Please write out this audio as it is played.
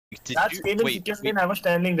did That you cable wait? security and I was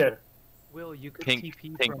standing there. Will, you could Pink,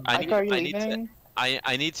 TP Pink, from. Mike, are you I need to leaving?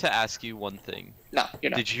 I need to ask you one thing. No,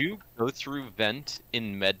 you're not. Did you go through vent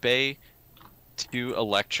in medbay to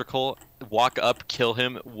electrical, walk up, kill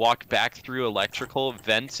him, walk back through electrical,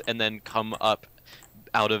 vent, and then come up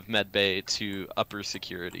out of medbay to upper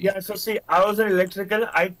security? Yeah, so see, I was in electrical.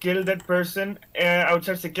 I killed that person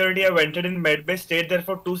outside security. I went in medbay, stayed there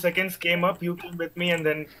for 2 seconds, came up, you came with me, and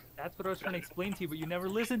then. That's what I was trying to explain to you, but you never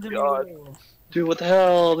listened to me. God. Will. Dude, what the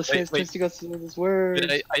hell? This Wait, guy's wait. twisting us with his words.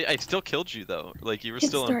 I still killed you though. Like you were Hit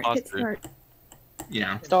still start, hit imposter. start.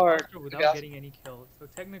 Yeah. Start. Without Yeah. getting any kills. So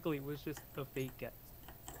technically, it was just a fake guess.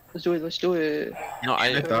 Let's do it. Let's do it. No,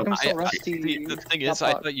 I thought- I'm so rusty. the thing is,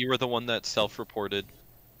 I thought you were the one that self-reported.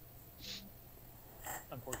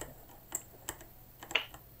 Unfortunately.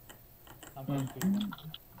 I'm going to.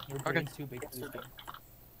 Your brain's too big for this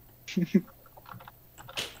game.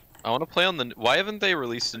 I want to play on the. Why haven't they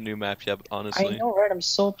released a new map yet? I Honestly. know, right? I'm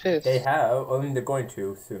so pissed. They have. I mean, they're going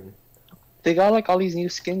to soon. They got like all these new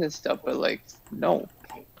skins and stuff, but like, no.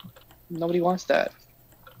 Nobody wants that.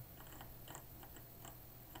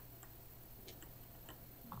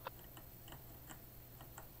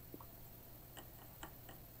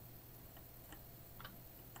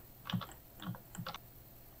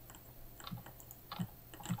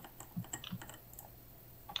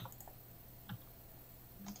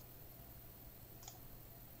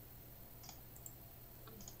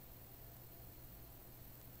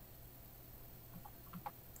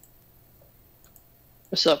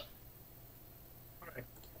 What's up?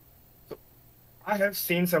 I have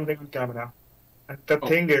seen something on camera. And the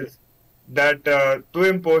thing is that two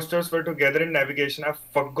imposters were together in navigation. I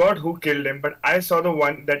forgot who killed him, but I saw the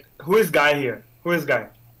one that. Who is Guy here? Who is Guy?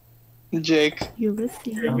 Jake.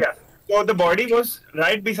 Ulysses. Yeah. So the body was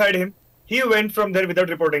right beside him. He went from there without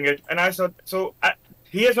reporting it. And I saw.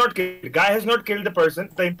 He has not killed. Guy has not killed the person.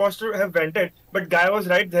 The imposter have vented, but Guy was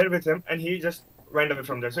right there with him, and he just went away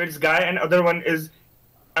from there. So it's Guy, and other one is.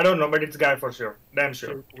 I don't know, but it's Guy for sure. Damn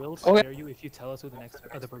sure. We'll Okay. scare you if you tell us who the next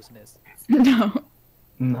other person is. No.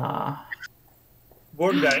 Nah.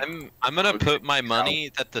 Vote Guy. I'm gonna put my money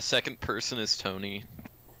that the second person is Tony.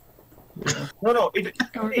 No. We're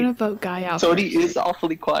gonna vote Guy out. Tony first. is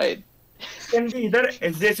awfully quiet. Can be either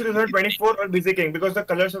SJC24 or Busy King because the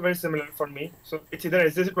colors are very similar for me. So it's either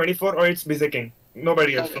SJC24 or it's Busy King.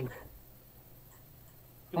 Nobody else.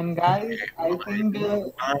 And guys, I think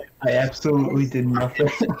I absolutely did nothing.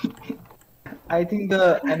 I think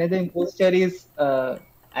the another imposter is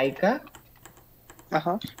Aika.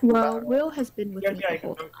 Uh-huh. Well, Will has been with Yeah, me yeah, the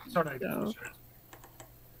whole it's not So-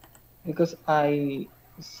 Because I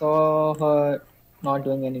saw her not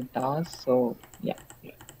doing any tasks, so yeah.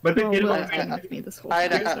 But the Well, kill Will was has been with me this whole I'd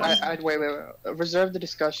time. wait. Reserve the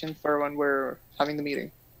discussion for when we're having the meeting.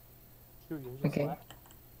 Dude, you're just Okay. slacking.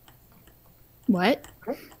 What?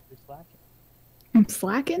 You're slacking. I'm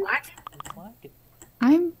slacking? You're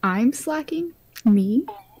slacking. I'm slacking? Me?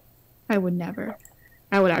 I would never.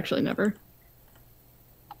 I would actually never.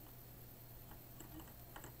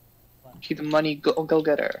 Keep the money, go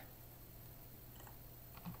get her.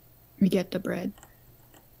 We get the bread.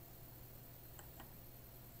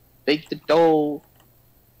 Bake the dough.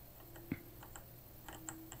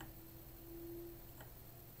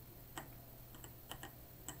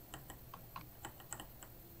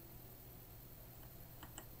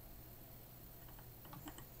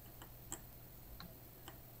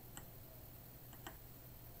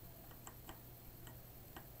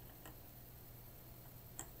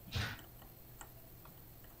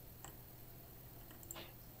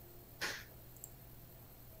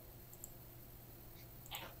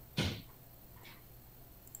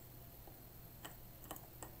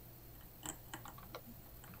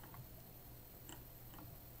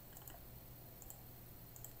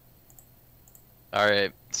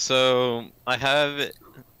 Alright, so I have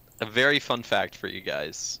a very fun fact for you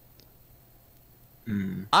guys.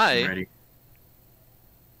 I'm I ready.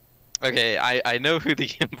 Okay, I know who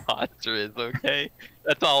the imposter is, okay?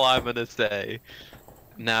 That's all I'm gonna say.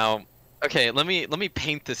 Now, okay, let me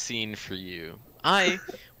paint the scene for you. I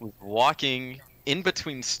was walking in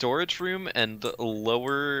between storage room and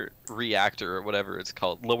lower reactor or whatever it's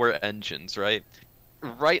called, lower engines, right?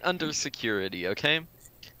 Right under security, okay?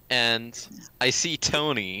 And I see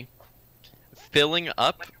Tony filling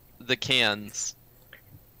up the cans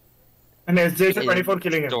and in SJC24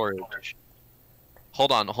 killing him. storage.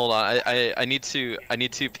 Hold on. I need to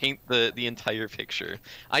paint the entire picture.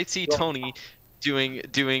 I see Tony doing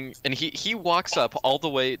and he walks up all the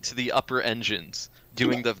way to the upper engines,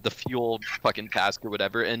 doing the fuel fucking task or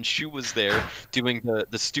whatever, and Shu was there doing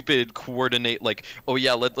the stupid coordinate, like, oh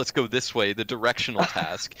yeah, let's go this way, the directional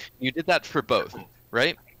task. You did that for both,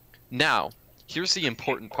 right? Now, here's the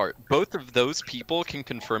important part. Both of those people can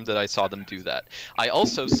confirm that I saw them do that. I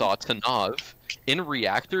also saw Tanav in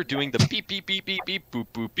Reactor doing the beep beep beep beep beep boop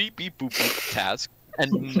boop beep beep boop boop task,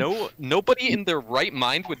 and nobody in their right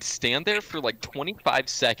mind would stand there for like 25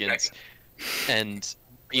 seconds and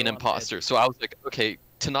be an imposter. So I was like, okay,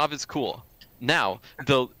 Tanav is cool. Now,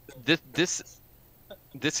 this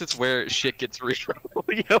is where shit gets real.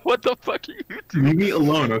 Yeah, what the fuck are you doing? Leave me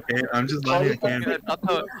alone, okay? I'm just letting it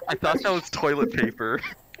happen. I thought that was toilet paper.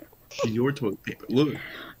 Your toilet paper. Look.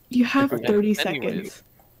 You have 30 Anyways. seconds.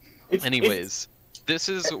 Anyways, this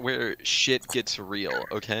is where shit gets real,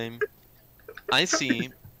 okay? I see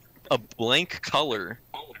a blank color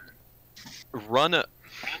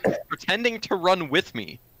pretending to run with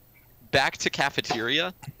me back to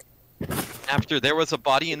cafeteria after there was a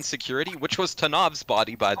body in security, which was Tanav's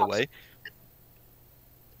body, by the way.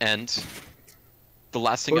 And the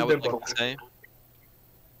last thing I would like to say,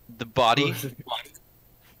 the body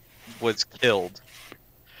was killed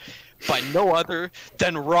by no other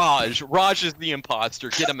than Raj. Raj is the imposter.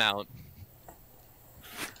 Get him out.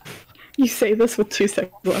 You say this with 2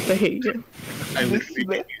 seconds left. I hate you. I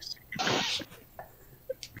literally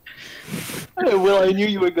Hey, Will, I knew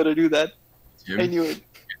you were gonna do that. Tim. I knew it.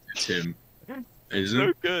 It's him. It's Isn't so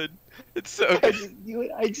it? good. It's so I good. just knew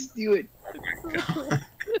it. I just knew it.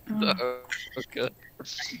 So good. I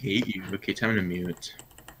hate you. Okay, time to mute.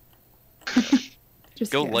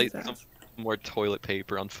 Just Go get light his some ass. more toilet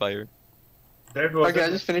paper on fire. That wasn't, Okay, I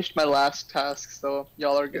just finished my last task, so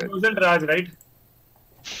y'all are it good. wasn't Raj, right?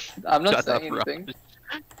 I'm not Shut saying up, anything.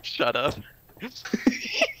 Raj. Shut up.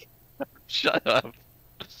 Shut up.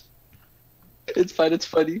 It's fine. It's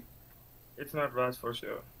funny. It's not Raj for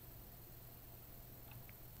sure.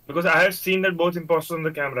 Because I have seen that both imposters on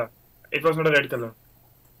the camera. It was not a red color.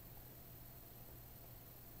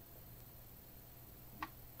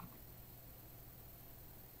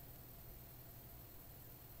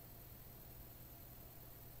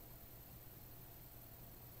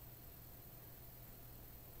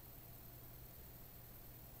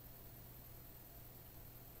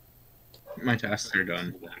 My tasks are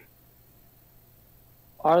done.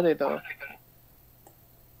 Are they though?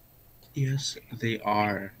 Yes, they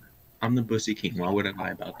are. I'm the Bussy King. Why would I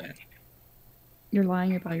lie about that? You're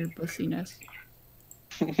lying about your bussiness.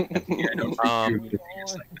 Yeah, don't Um,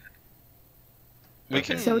 We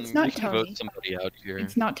Okay. can, So it's not we can Tony. vote somebody out here.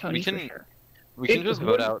 It's not Tony We can- for sure. We can It just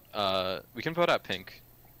would- vote out. We can vote out Pink.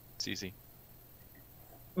 It's easy.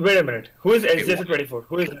 Wait a minute. Who is SJS24?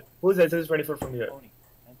 Who is SJS24 from here?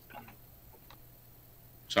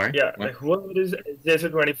 Sorry? Yeah, What? like whoever is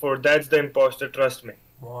SJS24, that's the imposter. Trust me.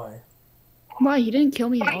 Why? Why? He didn't kill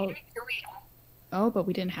me at all. Oh, but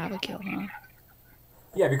we didn't have a kill, huh?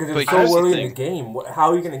 Yeah, because it But was here's so the early in thing. the game.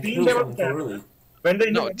 How are you gonna See, kill they were someone so there. early? When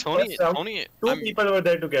they No, knew Tony. first round, Tony. two I'm, people were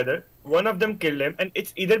there together. One of them killed him, and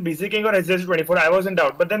it's either BC King or SJS24. I was in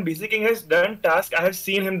doubt, but then BC King has done task. I have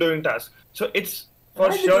seen him doing task, so it's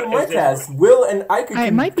for I sure. did my SJS24. task. Will and I could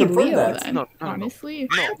It might be confirm Leo that. then. No, no, no. Honestly.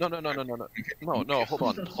 No. Hold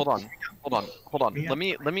on. Yeah. Let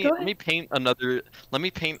me Go let me paint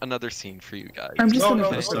another scene for you guys. I'm just No, gonna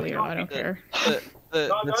no, vote for no. Leo. I don't care. No,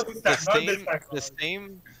 not this time, not this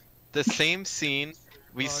time. The same scene.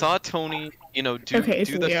 We saw Tony, do Okay, it's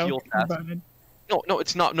do the Leo. fuel I task. voted. No,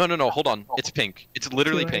 it's not. No. Hold on. It's Pink. It's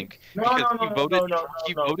literally Too late. Pink. No, Because no, he no, voted. no, no,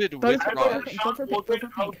 He no. voted Vote with for Raj. Pink. Vote for Pink. Vote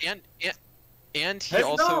for Pink. And he Let's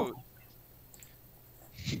also. go.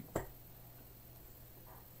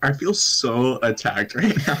 I feel so attacked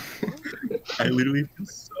right now. I literally feel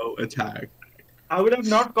so attacked. I would have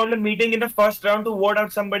not called a meeting in the first round to vote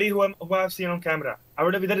out somebody who I've seen on camera. I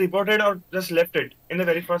would have either reported or just left it in the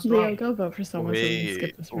very first Leo, round. go vote for someone so we can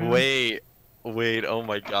skip this round. Wait. Oh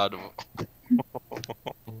my god.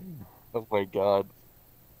 Oh my god.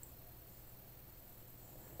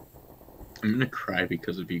 I'm gonna cry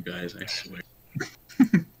because of you guys, I swear.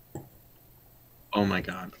 Oh my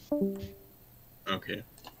god. Okay.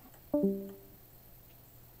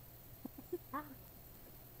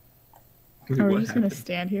 Are we What just gonna happened?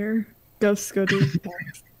 stand here? Ghosts go do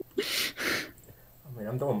tasks. I mean,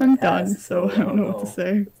 I'm done with my I'm done, task, so I don't know what to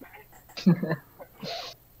say.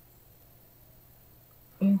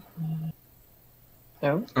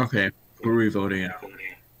 No? Okay, who are we voting out?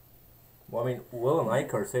 Well, I mean, Will and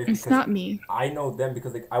Ika are safe It's because not me, I know them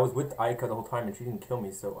because I was with Ika the whole time and she didn't kill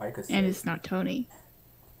me, so Ika's safe. and it's not Tony.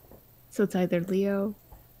 So it's either Leo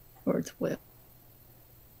or it's Will.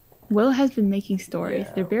 Will has been making stories.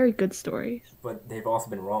 Yeah. They're very good stories, But they've also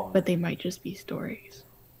been wrong. but they might just be stories.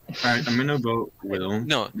 Alright, I'm gonna vote Will.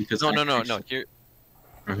 No, because no. Here,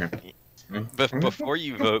 Okay. before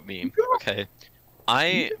you vote me, okay,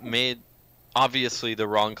 I made obviously the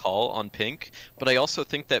wrong call on Pink, but I also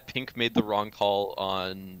think that Pink made the wrong call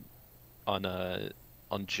on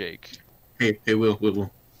Jake. Hey, Will.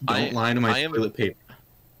 Don't lie to I my am- toilet paper.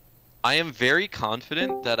 I am very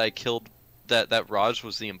confident that I killed that Raj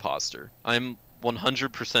was the imposter. I'm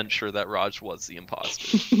 100% sure that Raj was the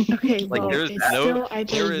imposter. Okay, Like well, there's it's no still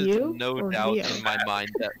either there is you no or doubt Leo. in my mind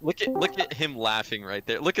that look at him laughing right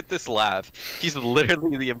there. Look at this laugh. He's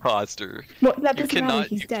literally the imposter. Well, that You doesn't matter. cannot-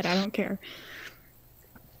 He's you- dead. I don't care.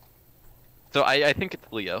 So I think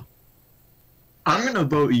it's Leo. I'm gonna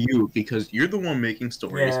vote you because you're the one making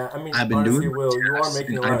stories. Yeah, I mean, I've been honestly, doing Will, you are podcasts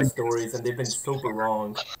making a and lot I've of been- stories, and they've been super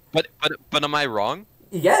wrong. But am I wrong?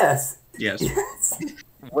 Yes. Yes. Yes.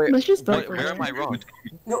 Where Let's just vote for where Leo. am I wrong?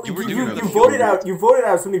 No, You were you, doing you the voted field. out. You voted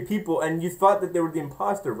out so many people, and you thought that they were the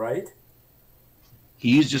imposter, right?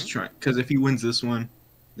 He's just trying. Because if he wins this one,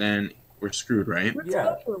 then we're screwed, right?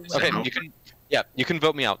 Yeah. Okay, So- you can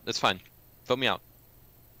vote me out. That's fine. Vote me out.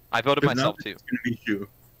 I voted If myself not, too. It's gonna be you.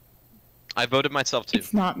 I voted myself too.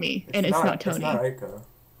 It's not me, and it's not Tony. It's not Aika.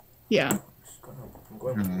 Yeah, I'm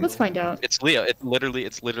going with Mhm. let's find out. It's Leo. It's literally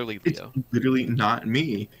It's Leo. literally not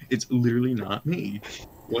me. It's literally not me.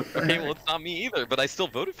 What the Okay, heck? well it's not me either, but I still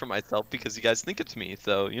voted for myself because you guys think it's me.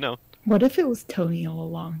 So you know. What if it was Tony all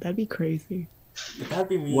along? That'd be crazy. That'd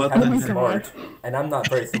be me What having the- smart, and I'm not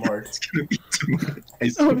very smart. It's gonna be too I Oh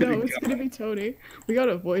swear no, to it's God. gonna be Tony. We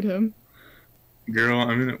gotta avoid him. Girl,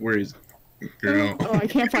 I'm gonna. Where is? Girl. Oh, I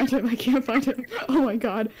can't find him. I can't find him. Oh my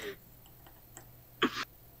god.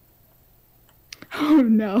 Oh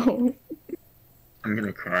no. I'm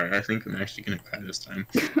gonna cry. I think I'm actually gonna cry this time.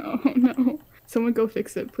 Oh no. Someone go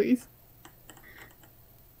fix it, please.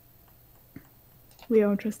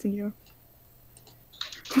 Leo, I'm trusting you.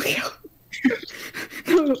 Leo.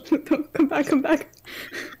 No, no, come back, come back.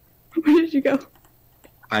 Where did you go?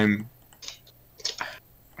 I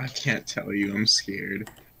can't tell you. I'm scared.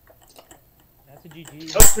 That's a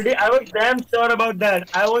GG. I was damn sure about that.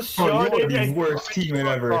 I was sure you're they the worst teammate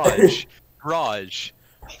ever. Raj,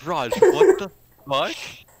 what the fuck?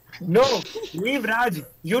 No, leave Raj.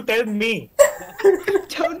 You tell me.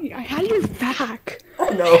 Tony, I had your back. I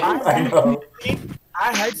know. I know.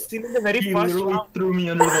 I had seen in the very He first literally round. threw me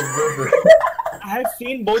under the river. I had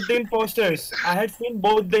seen both the imposters.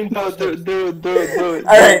 No, they're All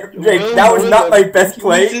right, Jake. That was not my best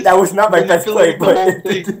play. That was not my best play, but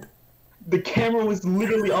The camera was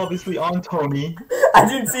literally obviously on Tony. I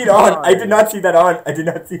didn't see it on. I did not see that on. I did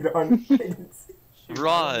not see it on. I didn't see-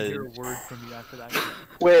 Raj. Hear a word from you after that.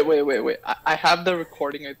 Wait. I have the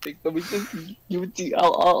recording, I think. Let me just give it to you.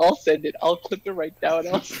 I'll send it. I'll clip it right now and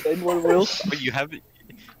I'll send what Will. But you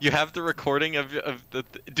have the recording of the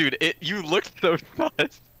dude. You looked so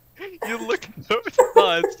sus. You looked so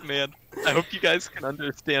sus, man. I hope you guys can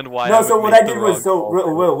understand why. No, I so would what make I the did was wrong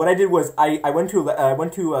call. Will. What I did was I went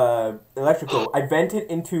to electrical. I vented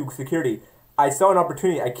into security. I saw an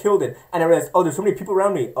opportunity. I killed it, and I realized, oh, there's so many people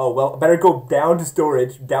around me. Oh well, better go down to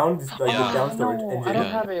storage, down to Yeah. down storage, No, and I don't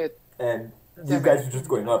Yeah. have it. and you guys were just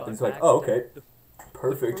going up, and it's like, oh okay, The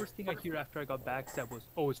perfect. first thing I hear after I got backstabbed was,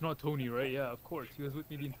 "Oh, it's not Tony, right? Yeah, of course. He was with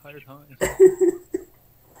me the entire time."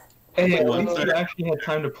 Hey, at least you actually had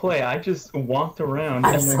time to play. I just walked around.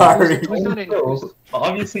 I'm and then sorry. Who's not in? Kills,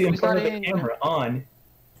 obviously in Who's front of not the in? camera on.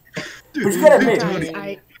 Dude, But you gotta admit-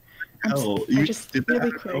 Guys, I'm hell, I you just did that really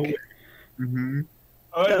out of quick. nowhere. Mhm.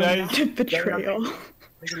 Oh, The guys. amount of betrayal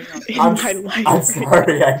in I'm, my life. I'm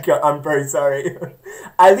sorry, Aika. I'm very sorry.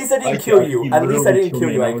 At least I didn't kill you. At least I didn't kill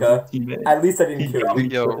you, Aika. At least I didn't kill you.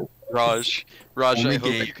 Yo, Raj, I Only hope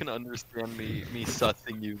gay. you can understand me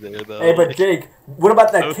sussing you there though. Hey, but Like, Jake, what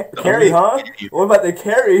about that So carry, huh? What about the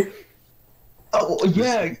carry? Oh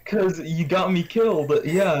yeah, because you got me killed.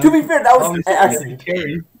 Yeah. To be fair, that was Obviously, an accident.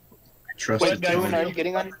 Carry. I trust Wait, it. guys, When are you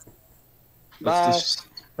getting on? Let's just-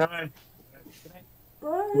 Bye.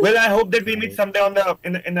 Well, I hope that we meet someday on the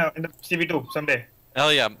in the CV2 someday.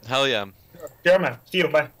 hell yeah. Sure, man. See you.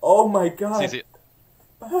 Bye. Oh my god. See.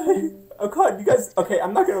 Bye. Oh god, you guys. Okay,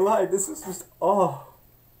 I'm not gonna lie. This is just. Oh.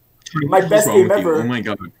 Tony, My what best was wrong game with you? ever. Oh my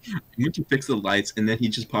god. I went to fix the lights and then he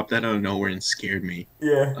just popped out of nowhere and scared me.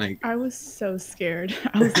 Yeah. Like, I was so scared.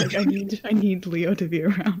 I was like, I need Leo to be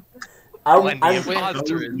around. When the I'm, I was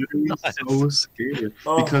imposter is literally nuts. so scared.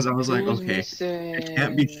 Oh. Because I was like, Who's okay, missing? it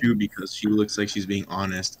can't be true because she looks like she's being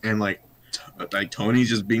honest. And like Tony's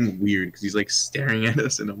just being weird because he's like staring at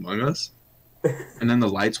us in Among Us. And then the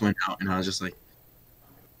lights went out and I was just like,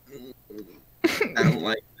 I don't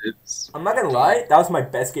like It's I'm not gonna lie, that was my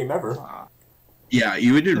best game ever. yeah,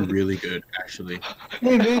 you did really good actually.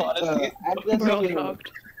 Hey, wait, Honestly, at the We're all scale,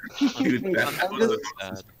 shocked. Dude, Wait, that's I'm one of the just-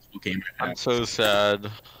 most successful game I've I'm had. so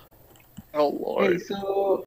sad. Oh hey, lord. so